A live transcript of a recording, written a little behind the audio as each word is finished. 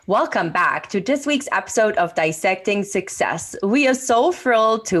Welcome back to this week's episode of Dissecting Success. We are so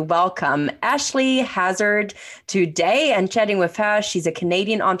thrilled to welcome Ashley Hazzard today and chatting with her. She's a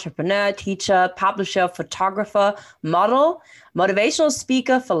Canadian entrepreneur, teacher, publisher, photographer, model, motivational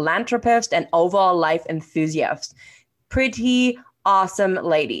speaker, philanthropist, and overall life enthusiast. Pretty awesome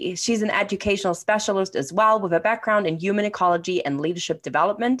lady. She's an educational specialist as well with a background in human ecology and leadership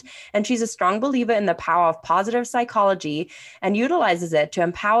development. And she's a strong believer in the power of positive psychology and utilizes it to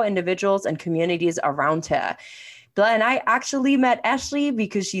empower individuals and communities around her. Blair and I actually met Ashley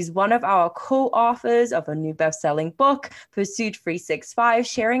because she's one of our co-authors of a new best-selling book, Pursuit 365,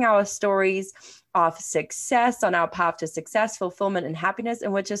 sharing our stories of success on our path to success, fulfillment, and happiness.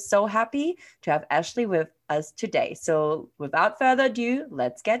 And we're just so happy to have Ashley with us today. So without further ado,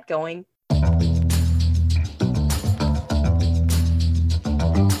 let's get going.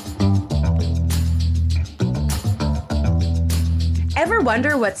 Ever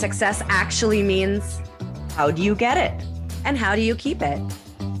wonder what success actually means? How do you get it? And how do you keep it?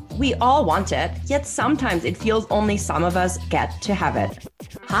 We all want it, yet sometimes it feels only some of us get to have it.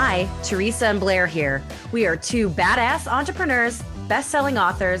 Hi, Teresa and Blair here. We are two badass entrepreneurs, best-selling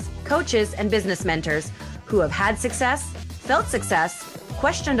authors, coaches, and business mentors who have had success, felt success,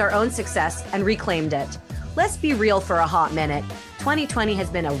 questioned our own success, and reclaimed it. Let's be real for a hot minute. 2020 has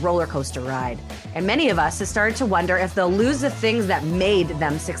been a roller coaster ride, and many of us have started to wonder if they'll lose the things that made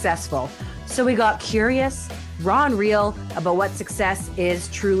them successful. So we got curious, raw and real about what success is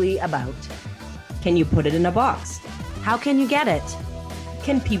truly about. Can you put it in a box? How can you get it?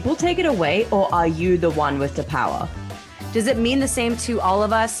 Can people take it away, or are you the one with the power? Does it mean the same to all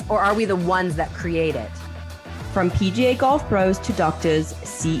of us, or are we the ones that create it? From PGA golf pros to doctors,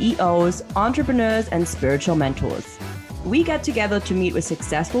 CEOs, entrepreneurs, and spiritual mentors, we get together to meet with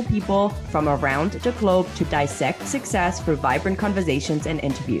successful people from around the globe to dissect success through vibrant conversations and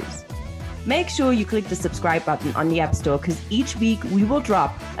interviews. Make sure you click the subscribe button on the App Store because each week we will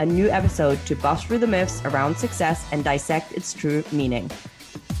drop a new episode to bust through the myths around success and dissect its true meaning.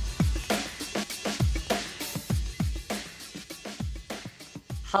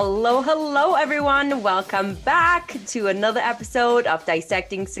 Hello, everyone. Welcome back to another episode of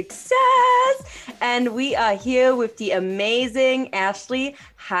Dissecting Success. And we are here with the amazing Ashley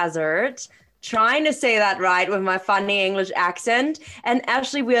Hazzard. Trying to say that right with my funny English accent. And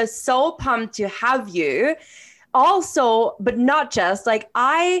Ashley, we are so pumped to have you. Also, but not just,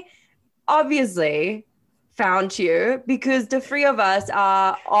 I obviously found you because the three of us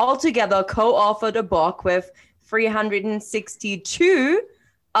are all together co-authored a book with 362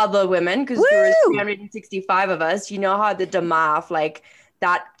 other women because there were 365 of us. You know how the math,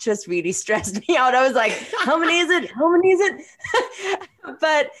 that just really stressed me out. I was like, how many is it?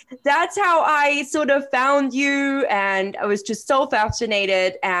 But that's how I sort of found you. And I was just so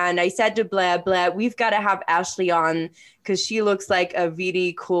fascinated. And I said to Blair, we've got to have Ashley on because she looks like a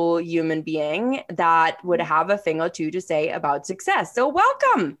really cool human being that would have a thing or two to say about success. So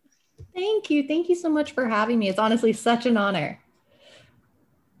welcome. Thank you. Thank you so much for having me. It's honestly such an honor.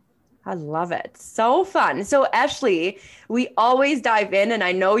 I love it. So fun. So Ashley, we always dive in, and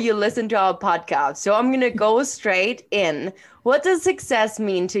I know you listen to our podcast, so I'm going to go straight in. What does success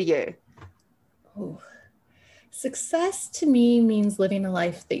mean to you? Oh, success to me means living a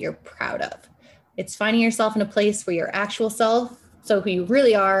life that you're proud of. It's finding yourself in a place where your actual self, so who you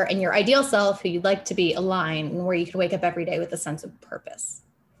really are, and your ideal self, who you'd like to be, align, and where you can wake up every day with a sense of purpose.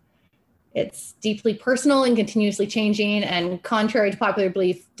 It's deeply personal and continuously changing, and contrary to popular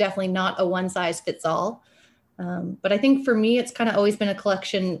belief, definitely not a one size fits all. But I think for me, it's kind of always been a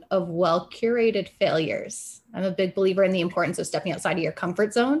collection of well-curated failures. I'm a big believer in the importance of stepping outside of your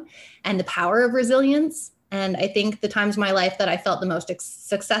comfort zone and the power of resilience. And I think the times in my life that I felt the most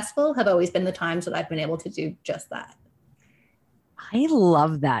successful have always been the times that I've been able to do just that. I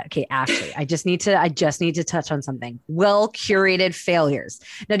love that. Okay, Ashley, I just need to touch on something. Well-curated failures.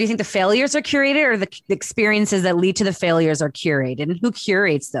 Now, do you think the failures are curated or the experiences that lead to the failures are curated? And who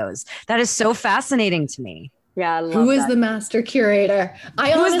curates those? That is so fascinating to me. Yeah, I love Who is the master curator?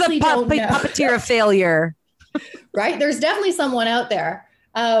 Who is the puppeteer of failure? Right? There's definitely someone out there.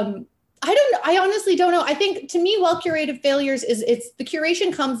 I honestly don't know. I think to me, well-curated failures it's the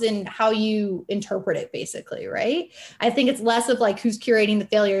curation comes in how you interpret it, basically, right? I think it's less of who's curating the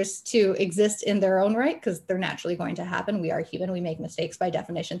failures to exist in their own right, because they're naturally going to happen. We are human. We make mistakes by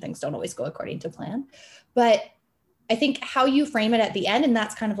definition. Things don't always go according to plan. But I think how you frame it at the end, and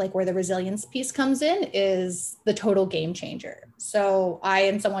that's kind of where the resilience piece comes in, is the total game changer. So I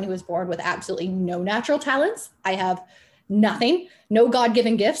am someone who was born with absolutely no natural talents. I have nothing, no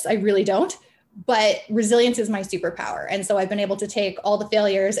God-given gifts. I really don't. but resilience is my superpower. And so I've been able to take all the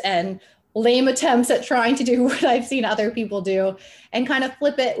failures and lame attempts at trying to do what I've seen other people do and kind of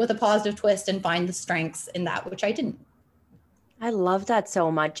flip it with a positive twist and find the strengths in that, which I didn't. I love that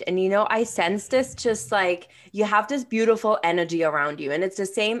so much. And, I sense this just like you have this beautiful energy around you. And it's the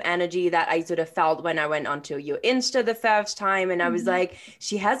same energy that I sort of felt when I went onto your Insta the first time. And I was like,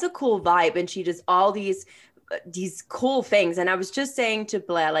 she has a cool vibe and she does all these cool things. And I was just saying to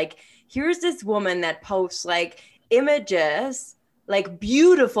Blair, like, here's this woman that posts like images, like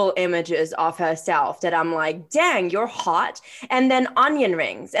beautiful images of herself that I'm like, dang, you're hot. And then onion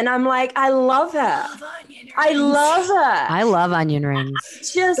rings. And I'm like, I love her. I love her. I love onion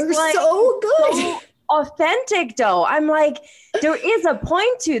rings. Just they're like so good. So authentic though. I'm like, there is a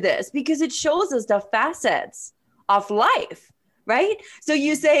point to this because it shows us the facets of life, right? So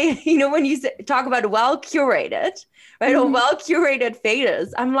you say, when you talk about well curated, right? Or well curated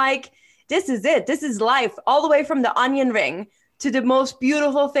photos, I'm like, this is it. This is life all the way from the onion ring to the most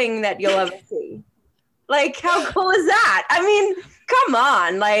beautiful thing that you'll ever see. Like, how cool is that? I mean, come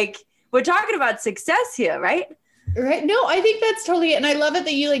on. Like, we're talking about success here, right? Right. No, I think that's totally, and I love it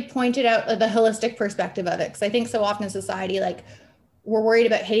that you like pointed out the holistic perspective of it. Cause I think so often in society, like we're worried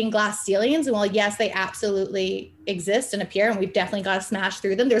about hitting glass ceilings. And while yes, they absolutely exist and appear, and we've definitely got to smash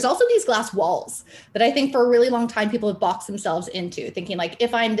through them. There's also these glass walls that I think for a really long time, people have boxed themselves into thinking like,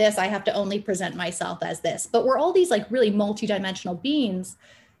 if I'm this, I have to only present myself as this, but we're all these like really multidimensional beings.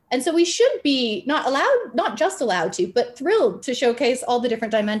 And so we should be not just allowed to, but thrilled to showcase all the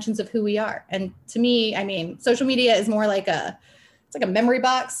different dimensions of who we are. And to me, I mean, social media is more like it's like a memory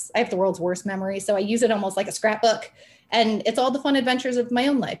box. I have the world's worst memory. So I use it almost like a scrapbook. And it's all the fun adventures of my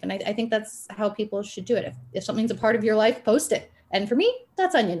own life. And I think that's how people should do it. If something's a part of your life, post it. And for me,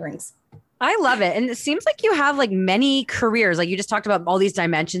 that's onion rings. I love it. And it seems like you have like many careers. Like you just talked about all these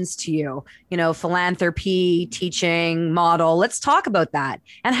dimensions to you, philanthropy, teaching, model. Let's talk about that.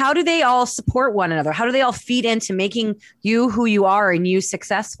 And how do they all support one another? How do they all feed into making you who you are and you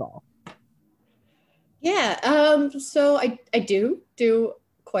successful? Yeah. So I do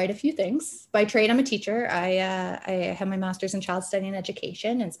quite a few things. By trade, I'm a teacher. I have my master's in child study and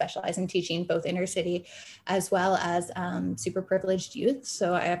education and specialize in teaching both inner city as well as super privileged youth.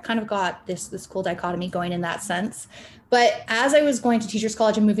 So I've kind of got this cool dichotomy going in that sense. But as I was going to teachers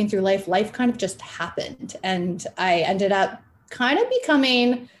college and moving through life kind of just happened. And I ended up kind of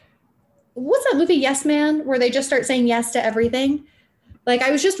becoming, what's that movie, Yes Man, where they just start saying yes to everything. Like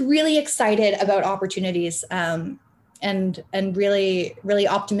I was just really excited about opportunities. And really, really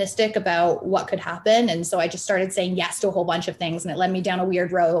optimistic about what could happen. And so I just started saying yes to a whole bunch of things. And it led me down a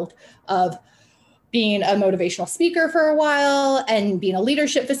weird road of being a motivational speaker for a while and being a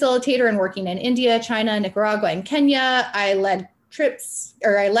leadership facilitator and working in India, China, Nicaragua, and Kenya. I led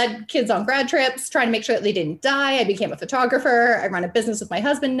kids on grad trips, trying to make sure that they didn't die. I became a photographer. I run a business with my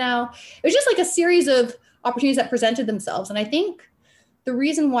husband now. It was just like a series of opportunities that presented themselves. And I think the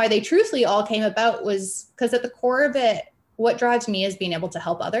reason why they truthfully all came about was because at the core of it, what drives me is being able to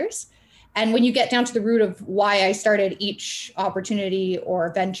help others. And when you get down to the root of why I started each opportunity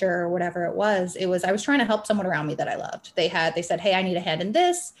or venture or whatever it was I was trying to help someone around me that I loved. They said, hey, I need a hand in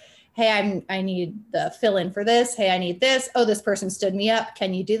this. Hey, I need the fill in for this. Hey, I need this. Oh, this person stood me up.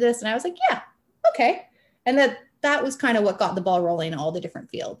 Can you do this? And I was like, yeah, okay. And that was kind of what got the ball rolling in all the different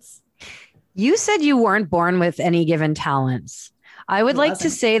fields. You said you weren't born with any given talents. I would like to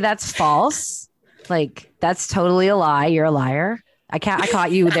say that's false. Like that's totally a lie. You're a liar. I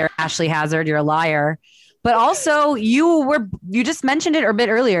caught you there, Ashley Hazard. You're a liar. But also you just mentioned it a bit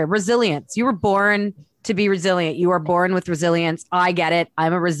earlier, resilience. You were born to be resilient. You are born with resilience. I get it.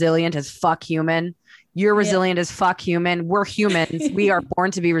 I'm a resilient as fuck human. You're resilient as fuck human. We're humans. We are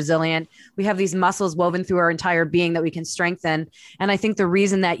born to be resilient. We have these muscles woven through our entire being that we can strengthen. And I think the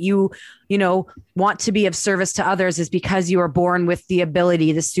reason that you want to be of service to others is because you are born with the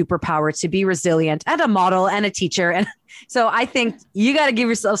ability, the superpower to be resilient and a model and a teacher. And so I think you got to give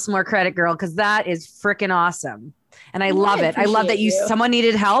yourself some more credit, girl, because that is freaking awesome. And I love it. I love that someone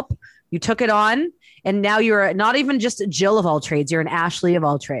needed help. You took it on. And now you're not even just a Jill of all trades. You're an Ashley of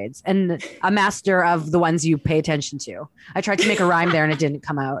all trades and a master of the ones you pay attention to. I tried to make a rhyme there and it didn't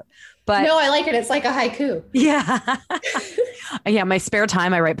come out. But no, I like it. It's like a haiku. Yeah. Yeah. My spare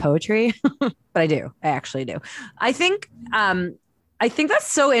time, I write poetry, but I do. I actually do. I think that's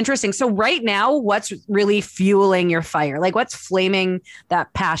so interesting. So right now, what's really fueling your fire? Like what's flaming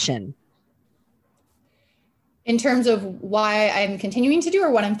that passion? In terms of why I'm continuing to do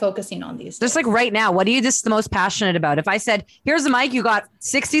or what I'm focusing on these days? Just like right now, what are you just the most passionate about? If I said, here's the mic, you got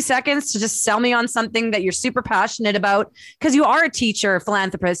 60 seconds to just sell me on something that you're super passionate about, because you are a teacher,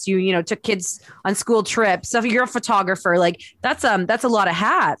 philanthropist, you took kids on school trips. So you're a photographer, like that's a lot of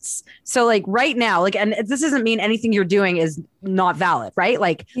hats. So like right now, like, and this doesn't mean anything you're doing is not valid, right?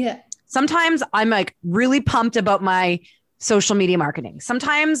 Like, yeah. Sometimes I'm like really pumped about my social media marketing.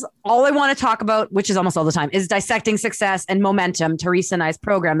 Sometimes all I want to talk about, which is almost all the time, is dissecting success and momentum, Teresa and I's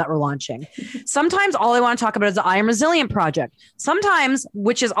program that we're launching. Sometimes all I want to talk about is the I Am Resilient project. Sometimes,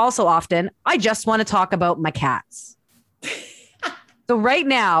 which is also often, I just want to talk about my cats. So right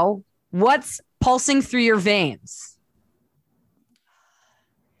now, what's pulsing through your veins?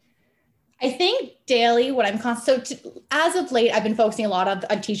 I think daily what I'm as of late, I've been focusing a lot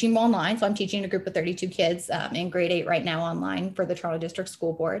on teaching online. So I'm teaching a group of 32 kids in grade 8 right now online for the Toronto District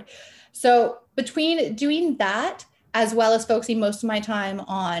School Board. So between doing that, as well as focusing most of my time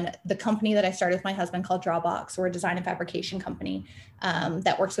on the company that I started with my husband called Drawbox, we're a design and fabrication company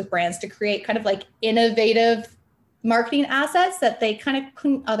that works with brands to create kind of like innovative marketing assets that they kind of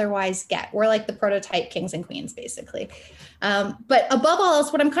couldn't otherwise get. We're like the prototype kings and queens, basically. But above all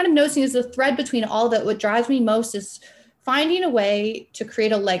else, what I'm kind of noticing is the thread between all that. What drives me most is finding a way to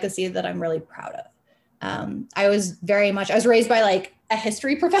create a legacy that I'm really proud of. I was raised by like a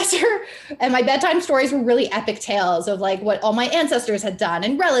history professor, and my bedtime stories were really epic tales of like what all my ancestors had done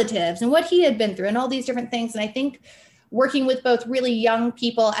and relatives and what he had been through and all these different things. And I think working with both really young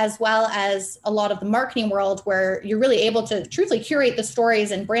people as well as a lot of the marketing world where you're really able to truthfully curate the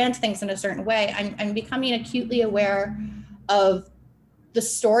stories and brand things in a certain way, I'm becoming acutely aware of the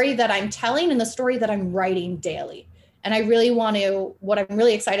story that I'm telling and the story that I'm writing daily. And I really what I'm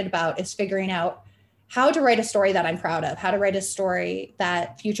really excited about is figuring out how to write a story that I'm proud of, how to write a story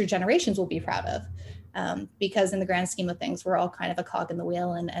that future generations will be proud of. Because in the grand scheme of things, we're all kind of a cog in the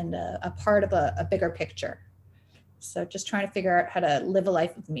wheel and a part of a bigger picture. So just trying to figure out how to live a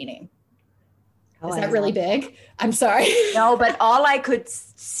life of meaning. Is that really big? I'm sorry. No, but all I could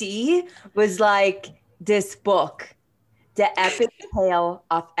see was like this book, The Epic Tale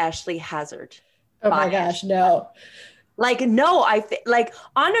of Ashley Hazard. Oh my gosh, no. Like, no, like,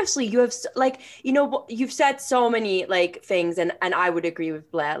 honestly, you have like, you've said so many like things and I would agree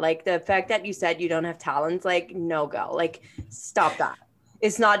with Blair. Like the fact that you said you don't have talents, like, no go, like, stop that.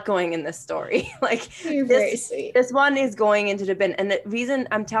 It's not going in this story. Like very sweet. This one is going into the bin. And the reason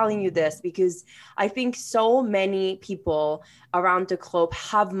I'm telling you this, because I think so many people around the globe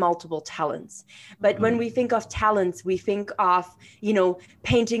have multiple talents. But when we think of talents, we think of,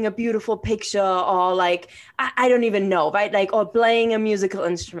 painting a beautiful picture or like, I don't even know, right? Like, or playing a musical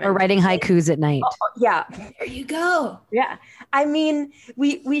instrument. Or writing haikus at night. Yeah. There you go. Yeah. I mean,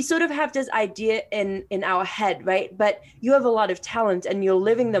 we sort of have this idea in our head, right? But you have a lot of talent and you're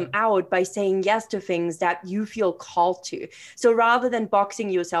living them out by saying yes to things that you feel called to. So rather than boxing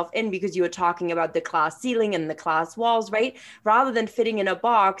yourself in, because you were talking about the class ceiling and the class walls, right? Rather than fitting in a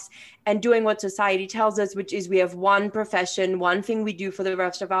box and doing what society tells us, which is we have one profession, one thing we do for the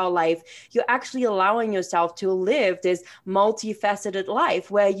rest of our life, you're actually allowing yourself to live this multifaceted life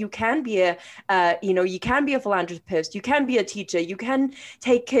where you can be you can be a philanthropist, you can be a teacher, you can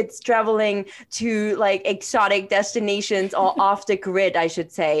take kids traveling to like exotic destinations or off the grid, I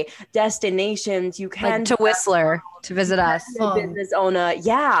should say, destinations. You can like to Whistler to visit us. Business owner.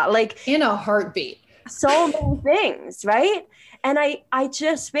 Yeah. Like in a heartbeat. So many things, right? And I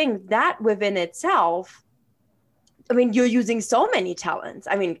just think that within itself, I mean, you're using so many talents.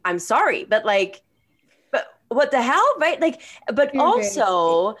 I mean, I'm sorry, but what the hell, right? Like, but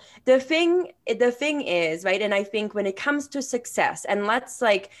also the thing is, right? And I think when it comes to success, and let's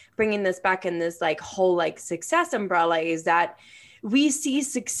like bringing this back in this like whole like success umbrella, is that we see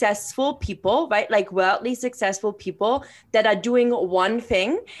successful people, right? Like worldly successful people that are doing one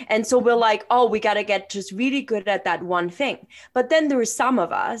thing. And so we're like, oh, we got to get just really good at that one thing. But then there are some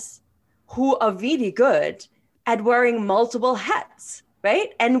of us who are really good at wearing multiple hats,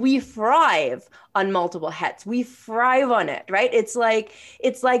 right? And we thrive on multiple hats. We thrive on it, right? It's like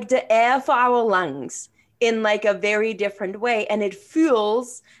the air for our lungs in like a very different way. And it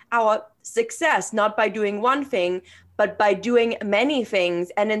fuels our success, not by doing one thing, but by doing many things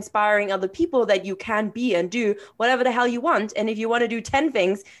and inspiring other people that you can be and do whatever the hell you want. And if you want to do 10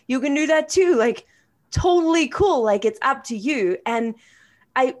 things, you can do that too. Like totally cool. Like it's up to you. And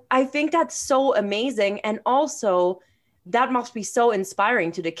I think that's so amazing. And also that must be so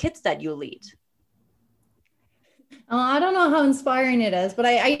inspiring to the kids that you lead. I don't know how inspiring it is, but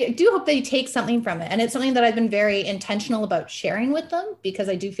I do hope they take something from it. And it's something that I've been very intentional about sharing with them because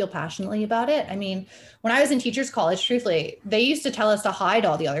I do feel passionately about it. I mean, when I was in teachers college, truthfully, they used to tell us to hide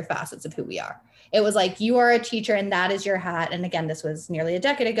all the other facets of who we are. It was like, you are a teacher and that is your hat. And again, this was nearly a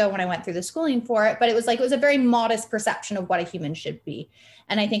decade ago when I went through the schooling for it, but it was like, it was a very modest perception of what a human should be.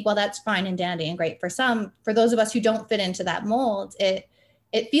 And I think, well, that's fine and dandy and great for some. For those of us who don't fit into that mold,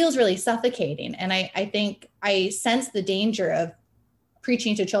 it feels really suffocating. And I think I sense the danger of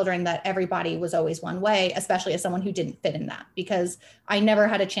preaching to children that everybody was always one way, especially as someone who didn't fit in that, because I never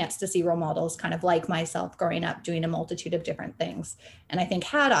had a chance to see role models kind of like myself growing up doing a multitude of different things. And I think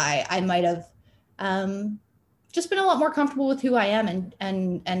had I might have just been a lot more comfortable with who I am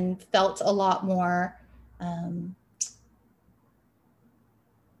and felt a lot more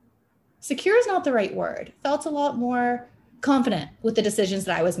secure is not the right word, felt a lot more confident with the decisions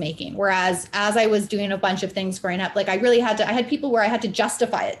that I was making. Whereas as I was doing a bunch of things growing up, like I had people where I had to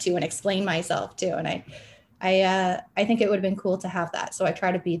justify it to and explain myself to. And I think it would have been cool to have that. So I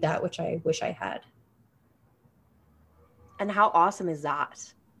try to be that, which I wish I had. And how awesome is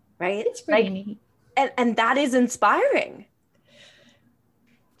that? Right? It's pretty neat. And that is inspiring.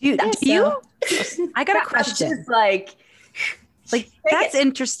 Do you? I got a question. Like that's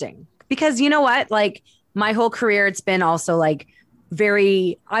interesting because you know what? Like my whole career, it's been also like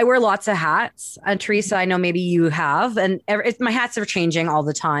I wear lots of hats. And Teresa, I know maybe you have, and my hats are changing all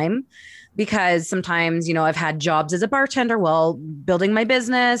the time because sometimes, you know, I've had jobs as a bartender while building my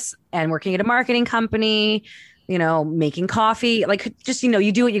business and working at a marketing company, you know, making coffee, like just, you know,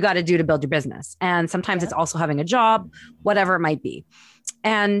 you do what you got to do to build your business. And sometimes it's also having a job, whatever it might be.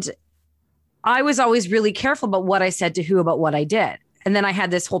 And I was always really careful about what I said to who about what I did. And then I had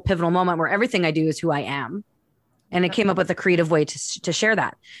this whole pivotal moment where everything I do is who I am. And it came up with a creative way to share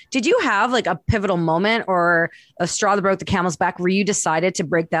that. Did you have like a pivotal moment or a straw that broke the camel's back where you decided to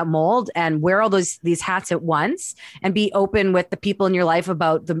break that mold and wear all these hats at once and be open with the people in your life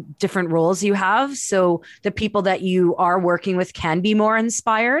about the different roles you have so the people that you are working with can be more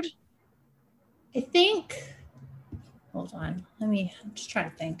inspired? I think, hold on, I'm just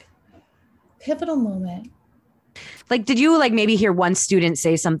trying to think. Pivotal moment. Like, did you like maybe hear one student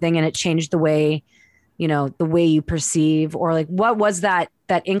say something and it changed the way, you know, the way you perceive, or like, what was that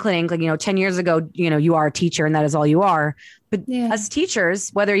inkling? Like, you know, 10 years ago, you know, you are a teacher and that is all you are. But as teachers,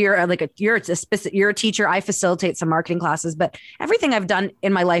 whether you're you're a teacher, I facilitate some marketing classes, but everything I've done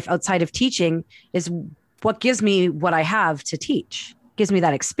in my life outside of teaching is what gives me what I have to teach, gives me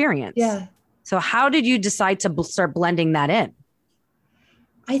that experience. Yeah. So how did you decide to start blending that in?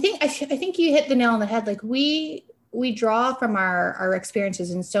 I think you hit the nail on the head. Like we draw from our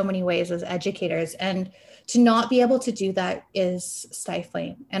experiences in so many ways as educators, and to not be able to do that is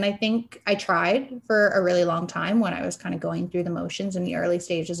stifling. And I think I tried for a really long time when I was kind of going through the motions in the early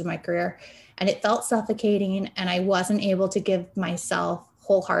stages of my career, and it felt suffocating, and I wasn't able to give myself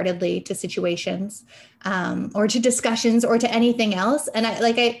wholeheartedly to situations or to discussions or to anything else. And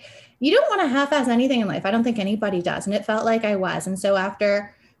you don't want to half-ass anything in life. I don't think anybody does. And it felt like I was. And so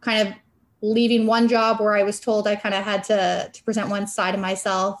after kind of leaving one job where I was told I kind of had to present one side of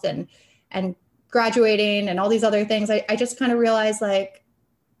myself and graduating and all these other things, I just kind of realized like,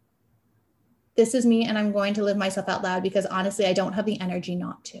 this is me and I'm going to live myself out loud because honestly, I don't have the energy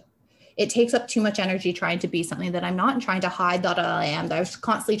not to. It takes up too much energy trying to be something that I'm not and trying to hide that I am. I was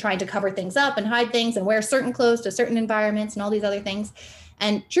constantly trying to cover things up and hide things and wear certain clothes to certain environments and all these other things.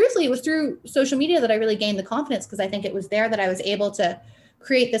 And truthfully, it was through social media that I really gained the confidence because I think it was there that I was able to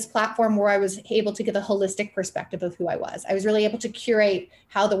create this platform where I was able to give a holistic perspective of who I was. I was really able to curate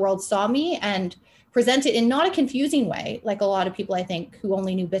how the world saw me and present it in not a confusing way, like a lot of people I think who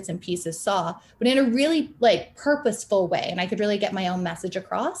only knew bits and pieces saw, but in a really like purposeful way. And I could really get my own message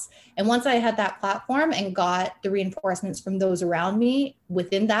across. And once I had that platform and got the reinforcements from those around me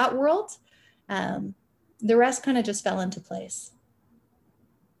within that world, the rest kind of just fell into place.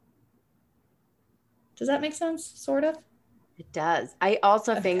 Does that make sense? Sort of? It does. I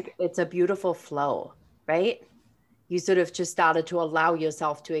also think it's a beautiful flow, right? You sort of just started to allow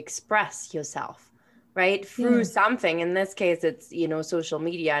yourself to express yourself, right? Through something. In this case, it's, you know, social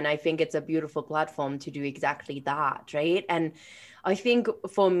media. And I think it's a beautiful platform to do exactly that, right? And I think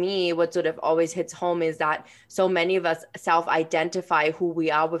for me, what sort of always hits home is that so many of us self-identify who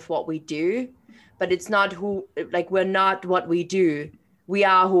we are with what we do, but it's not we're not what we do. We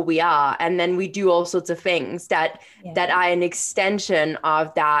are who we are. And then we do all sorts of things that are an extension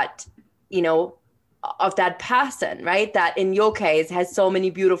of that, you know, of that person, right? That in your case has so many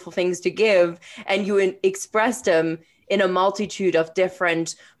beautiful things to give and you express them in a multitude of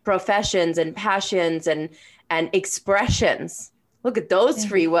different professions and passions and expressions. Look at those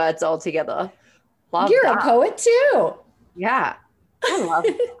 3 words all together. Love You're that. a poet too. Yeah. I love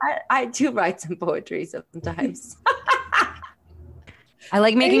it. I do write some poetry sometimes. I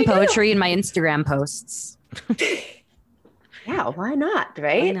like making poetry in my Instagram posts. Yeah, why not?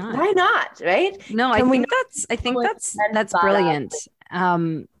 Right? Why not? Right? No, I think that's brilliant.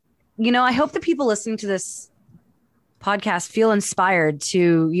 I hope the people listening to this podcast feel inspired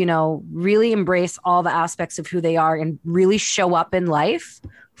to, really embrace all the aspects of who they are and really show up in life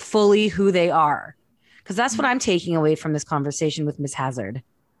fully who they are. Because that's what I'm taking away from this conversation with Ms. Hazard.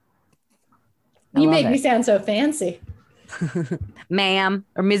 You make me sound so fancy. Ma'am,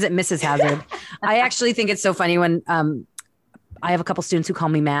 or Mrs. Hazard. I actually think it's so funny when I have a couple students who call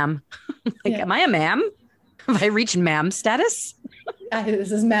me ma'am. Am I a ma'am? Have I reached ma'am status?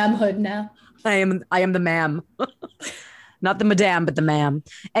 This is ma'amhood now. I am the ma'am. Not the madame, but the ma'am.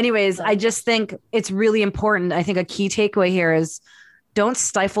 Anyways, I just think it's really important. I think a key takeaway here is don't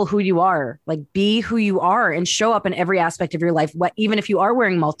stifle who you are. Like, be who you are and show up in every aspect of your life, even if you are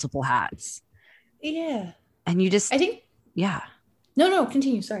wearing multiple hats. Yeah. And I think, yeah. No,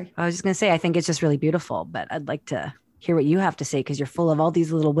 continue. Sorry. I was just going to say, I think it's just really beautiful, but I'd like to hear what you have to say because you're full of all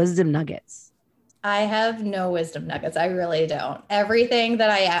these little wisdom nuggets. I have no wisdom nuggets. I really don't. Everything that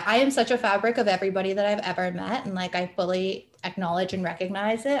I am such a fabric of everybody that I've ever met. And like, I fully acknowledge and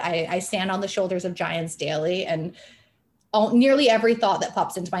recognize it. I stand on the shoulders of giants daily, and nearly every thought that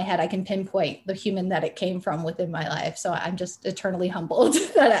pops into my head, I can pinpoint the human that it came from within my life. So I'm just eternally humbled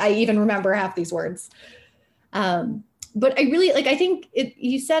that I even remember half these words. But I really I think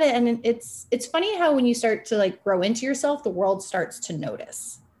you said it, and it's funny how when you start to grow into yourself, the world starts to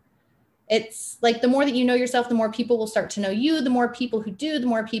notice. It's like the more that you know yourself, the more people will start to know you. The more people who do, the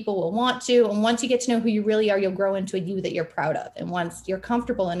more people will want to. And once you get to know who you really are, you'll grow into a you that you're proud of. And once you're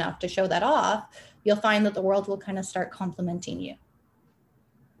comfortable enough to show that off, you'll find that the world will kind of start complimenting you.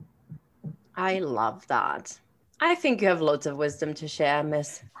 I love that. I think you have loads of wisdom to share,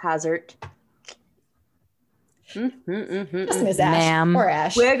 Miss Hazard. Miss Ash or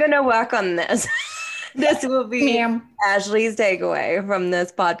Ash. We're going to work on this. This will be Ashley's takeaway from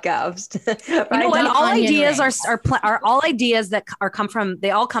this podcast. And all ideas are all ideas that come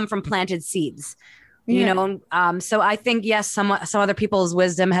from planted seeds. So I think, yes, some other people's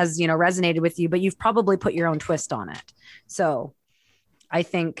wisdom has, resonated with you, but you've probably put your own twist on it. So I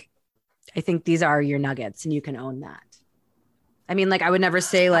think these are your nuggets and you can own that. I mean, I would never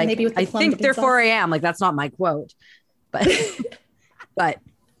say I think therefore I am, that's not my quote, but,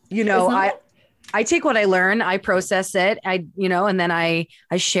 I take what I learn, I process it, and then I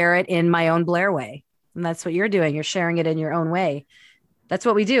share it in my own Blair way. And that's what you're doing. You're sharing it in your own way. That's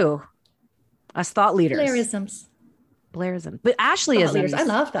what we do. Us thought leaders. Blairism. But Ashleyisms. I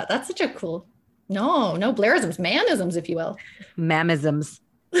love that. That's such a cool. No, Blairisms, manisms, if you will. Mammisms.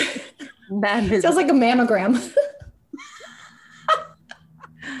 Sounds like a mammogram.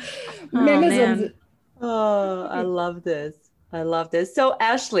 Mammisms. Oh, I love this. So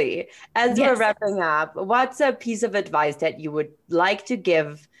Ashley, as we're wrapping up, what's a piece of advice that you would like to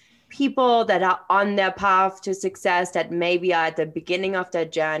give people that are on their path to success, that maybe are at the beginning of their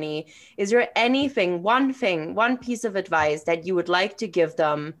journey? Is there one piece of advice that you would like to give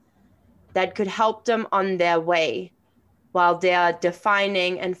them that could help them on their way while they're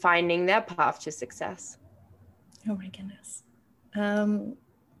defining and finding their path to success? Oh my goodness. I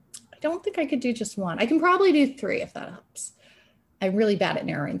don't think I could do just one. I can probably do 3 if that helps. I'm really bad at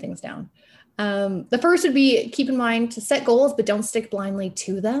narrowing things down. The first would be, keep in mind to set goals, but don't stick blindly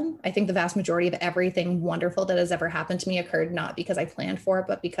to them. I think the vast majority of everything wonderful that has ever happened to me occurred not because I planned for it,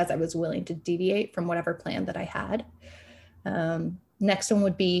 but because I was willing to deviate from whatever plan that I had. Next one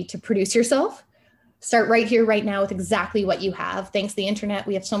would be to produce yourself. Start right here, right now with exactly what you have. Thanks to the internet,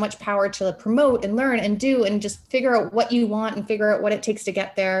 we have so much power to promote and learn and do and just figure out what you want and figure out what it takes to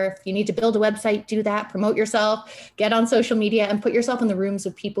get there. If you need to build a website, do that, promote yourself, get on social media and put yourself in the rooms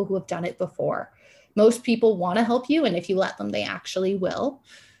of people who have done it before. Most people want to help you, and if you let them, they actually will.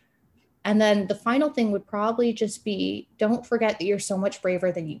 And then the final thing would probably just be, don't forget that you're so much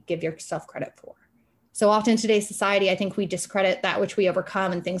braver than you give yourself credit for. So often in today's society, I think we discredit that which we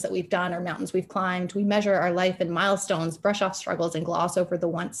overcome and things that we've done or mountains we've climbed. We measure our life in milestones, brush off struggles, and gloss over the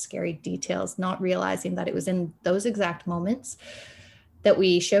once scary details, not realizing that it was in those exact moments that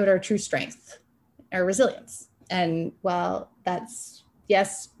we showed our true strength, our resilience. And while that's,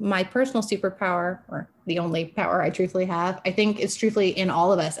 yes, my personal superpower, or the only power I truthfully have, I think it's truthfully in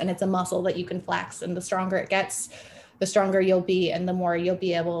all of us. And it's a muscle that you can flex. And the stronger it gets, the stronger you'll be and the more you'll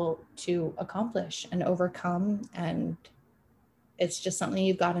be able to accomplish and overcome. And it's just something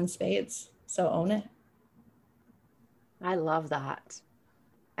you've got in spades. So own it. I love that.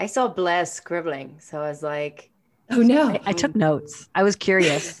 I saw Blair scribbling. So I was like, oh no. I took notes. I was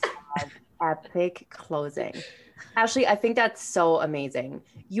curious. Epic closing. Ashley, I think that's so amazing.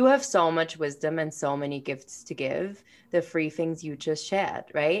 You have so much wisdom and so many gifts to give. The 3 things you just shared,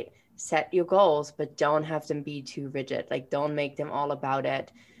 right? Set your goals, but don't have them be too rigid. Like, don't make them all about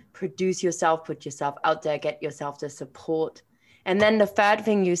it. Produce yourself, put yourself out there, get yourself the support. And then the 3rd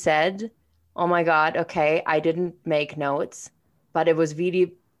thing you said, oh my God, okay, I didn't make notes, but it was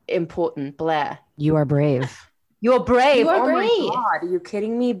really important. Blair. You are brave. You're brave. You are brave. My God, are you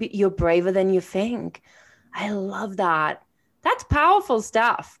kidding me? You're braver than you think. I love that. That's powerful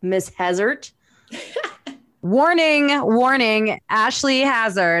stuff, Miss Hazard. Warning, Ashley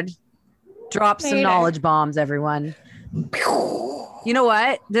Hazard. Drop some knowledge bombs, everyone. You know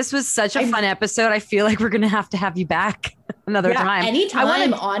what? This was such a fun episode. I feel like we're going to have you back another time.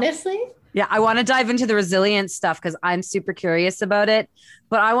 Anytime, honestly. Yeah, I want to dive into the resilience stuff because I'm super curious about it.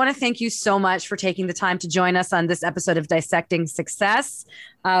 But I want to thank you so much for taking the time to join us on this episode of Dissecting Success.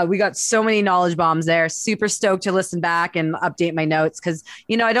 We got so many knowledge bombs there. Super stoked to listen back and update my notes because,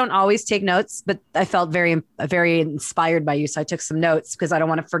 I don't always take notes, but I felt very, very inspired by you. So I took some notes because I don't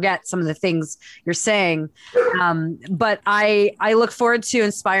want to forget some of the things you're saying. But I look forward to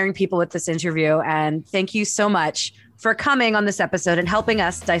inspiring people with this interview. And thank you so much for coming on this episode and helping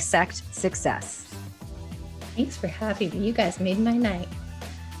us dissect success. Thanks for having me. You guys made my night.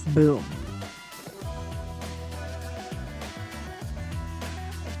 Boom.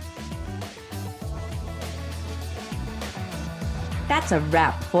 That's a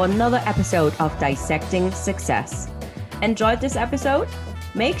wrap for another episode of Dissecting Success. Enjoyed this episode?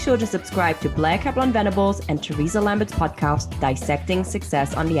 Make sure to subscribe to Blair Kaplan Venables and Teresa Lambert's podcast, Dissecting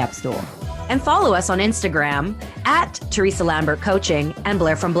Success, on the App Store. And follow us on Instagram at Teresa Lambert Coaching and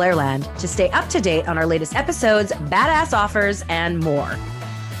Blair from Blairland to stay up to date on our latest episodes, badass offers, and more.